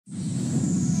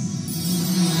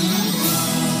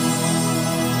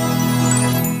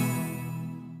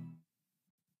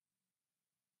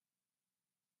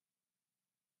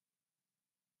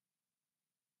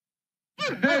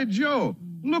Hey, Joe,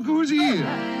 look who's here.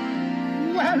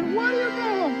 Well, what do you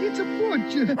know? It's a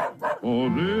butcher. Oh,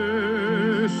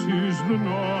 this is the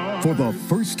night. For the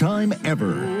first time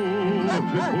ever,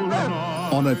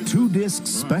 on a 2-disc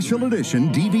special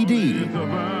edition DVD,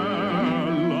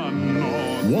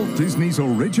 Walt Disney's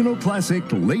original classic,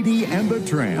 Lady and the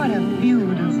Tramp. What a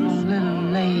beautiful little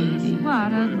lady.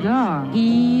 What a dog.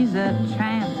 He's a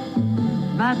tramp,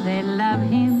 but they love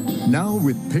him. Now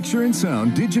with picture and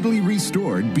sound digitally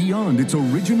restored beyond its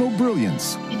original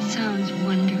brilliance. It sounds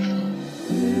wonderful.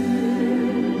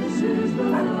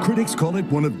 Critics call it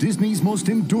one of Disney's most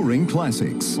enduring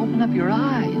classics. Open up your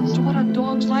eyes to what a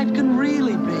dog's life can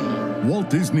really be. Walt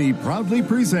Disney proudly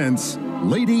presents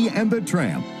Lady and the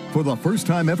Tramp for the first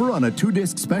time ever on a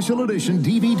 2-disc special edition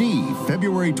DVD,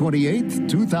 February 28th,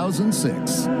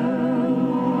 2006.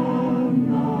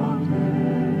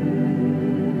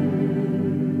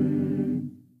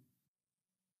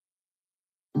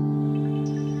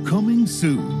 Coming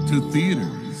soon to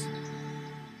theaters.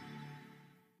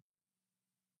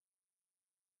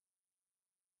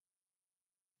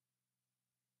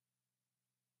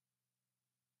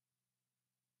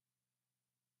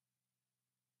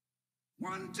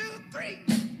 One, two, three.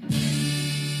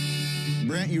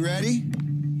 Brent, you ready?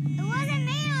 It wasn't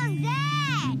me, it was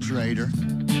Dad. Traitor.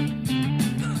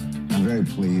 I'm very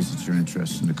pleased that you're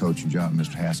interested in the coaching job,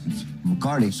 Mr. Haskins.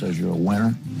 McCarty says you're a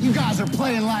winner. You guys are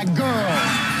playing like girls.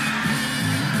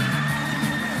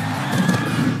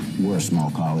 We're a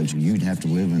small college. You'd have to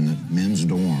live in the men's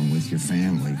dorm with your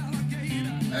family.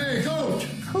 Hey, Coach.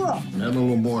 Cool. Having a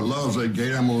little more loves that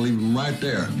gate, I'm gonna leave him right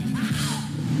there.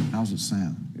 How's it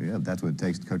sound? Yeah, that's what it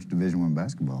takes to coach Division I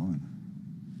basketball.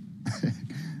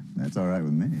 That's all right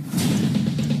with me.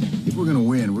 If we're gonna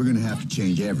win, we're gonna have to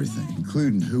change everything,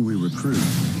 including who we recruit.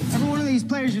 Every one of these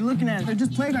players you're looking at, they're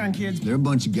just playground kids. There are a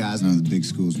bunch of guys none of the big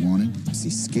schools wanted. I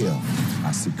see skill.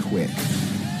 I see quick.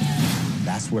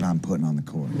 That's what I'm putting on the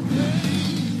court.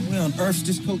 Where on earth's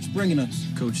this coach bringing us?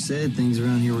 Coach said things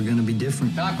around here were gonna be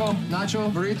different. Taco,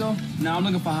 nacho, burrito? Now I'm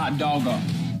looking for hot doggo.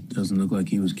 Doesn't look like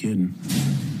he was kidding.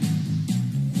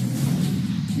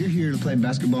 You're here to play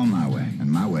basketball my way, and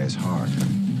my way is hard.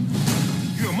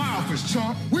 You're my office,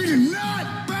 chump. We do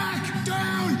not back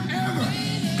down ever.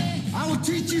 I will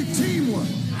teach you teamwork.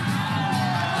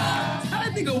 I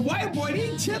think a white boy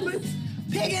eat chitlins,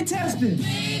 pig intestine.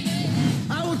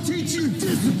 I will teach you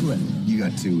discipline. You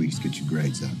got 2 weeks to get your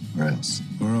grades up, or else.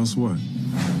 Or else what?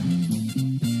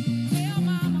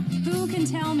 Who can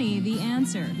tell me the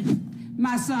answer?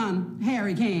 My son,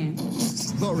 Harry can.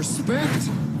 But respect,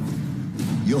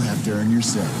 you'll have to earn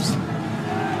yourselves.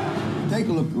 Take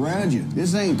a look around you.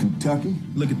 This ain't Kentucky.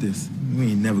 Look at this. We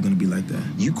ain't never gonna be like that.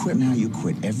 You quit now, you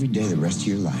quit every day the rest of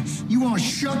your life. You want to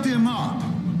shut them up,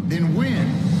 then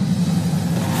win.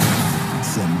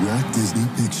 From Walt Disney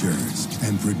Pictures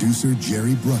and producer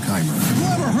Jerry Bruckheimer. Who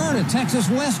ever heard of Texas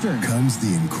Western? Comes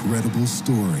the incredible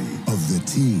story of the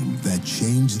team that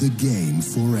changed the game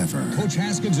forever. Coach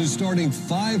Haskins is starting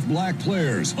 5 black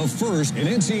players, a first in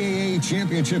NCAA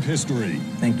championship history.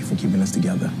 Thank you for keeping us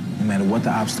together, no matter what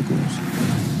the obstacles.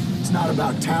 It's not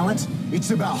about talent,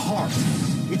 it's about heart.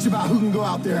 It's about who can go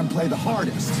out there and play the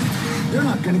hardest. They're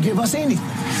not going to give us anything.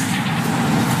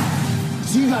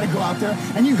 So you got to go out there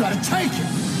and you got to take it.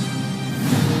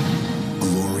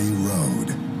 Glory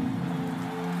Road.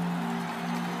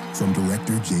 From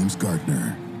director James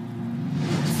Gardner.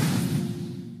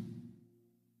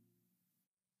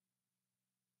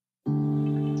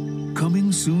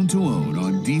 Coming soon to own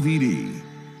on DVD.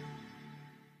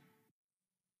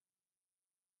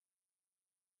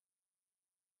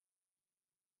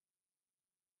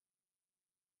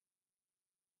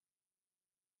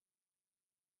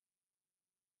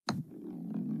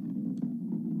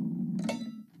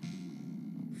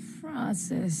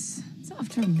 Francis, it's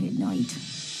after midnight.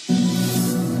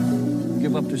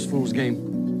 Give up this fool's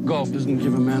game. Golf doesn't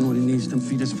give a man what he needs to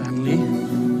feed his family.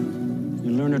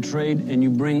 You learn a trade and you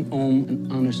bring home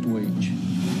an honest wage.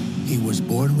 He was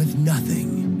born with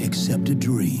nothing except a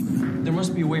dream. There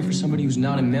must be a way for somebody who's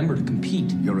not a member to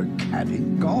compete. You're a caddy.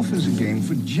 Golf is a game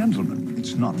for gentlemen.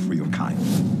 It's not for your kind.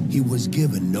 He was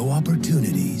given no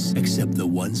opportunities except the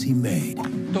ones he made.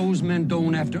 Those men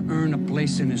don't have to earn a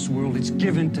place in this world. It's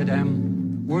given to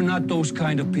them. We're not those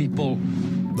kind of people.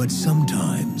 But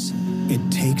sometimes it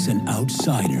takes an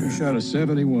outsider. Shot a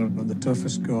 71 on the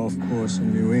toughest golf course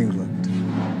in New England.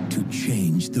 To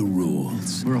change the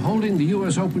rules. We're holding the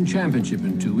U.S. Open Championship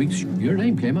in 2 weeks. Your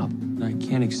name came up. I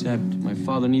can't accept. My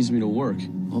father needs me to work.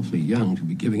 Awfully young to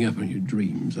be giving up on your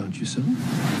dreams, aren't you, son?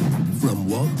 From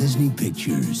Walt Disney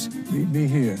Pictures. Meet me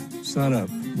here. Sun up.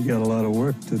 You got a lot of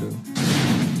work to do.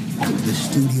 The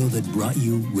studio that brought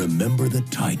you Remember the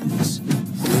Titans,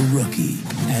 The Rookie,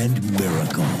 and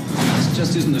Miracle. This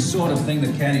just isn't the sort of thing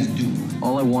that caddies do.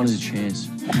 All I want is a chance.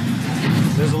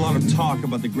 There's a lot of talk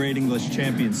about the great English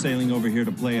champion sailing over here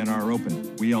to play in our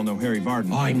Open. We all know Harry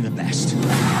Vardon. I'm the best. And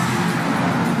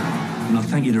I'll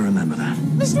thank you to remember that.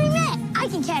 Mr. Met, I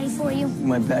can caddy for you.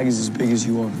 My bag is as big as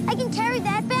you are. I can carry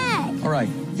that bag. All right,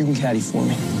 you can caddy for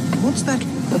me. What's that?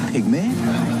 A pygmy?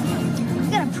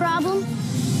 You got a problem?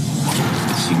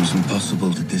 It seems impossible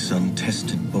that this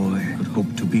untested boy could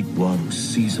hope to beat one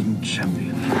seasoned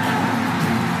champion.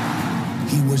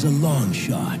 He was a long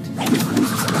shot.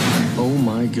 Oh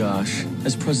my gosh,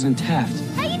 that's President Taft.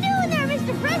 How you doing there,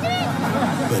 Mr.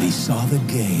 President? But he saw the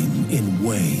game in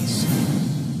ways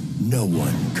no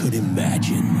one could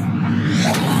imagine.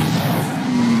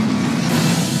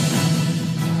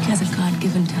 He has a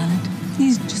God-given talent.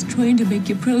 He's just trying to make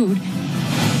you proud.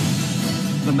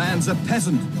 The man's a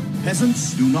peasant.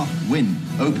 Peasants do not win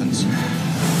Opens.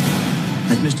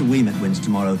 If Mr. Ouimet wins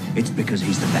tomorrow, it's because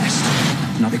he's the best.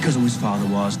 Not because of who his father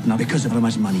was, not because of how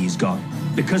much money he's got.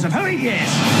 Because of who he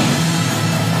is!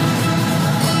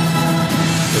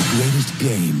 The greatest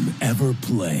game ever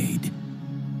played.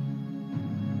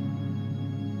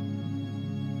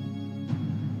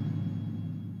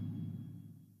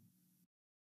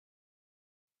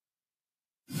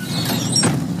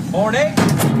 Morning.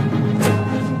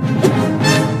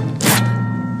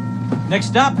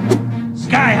 Next up,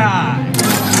 Sky High.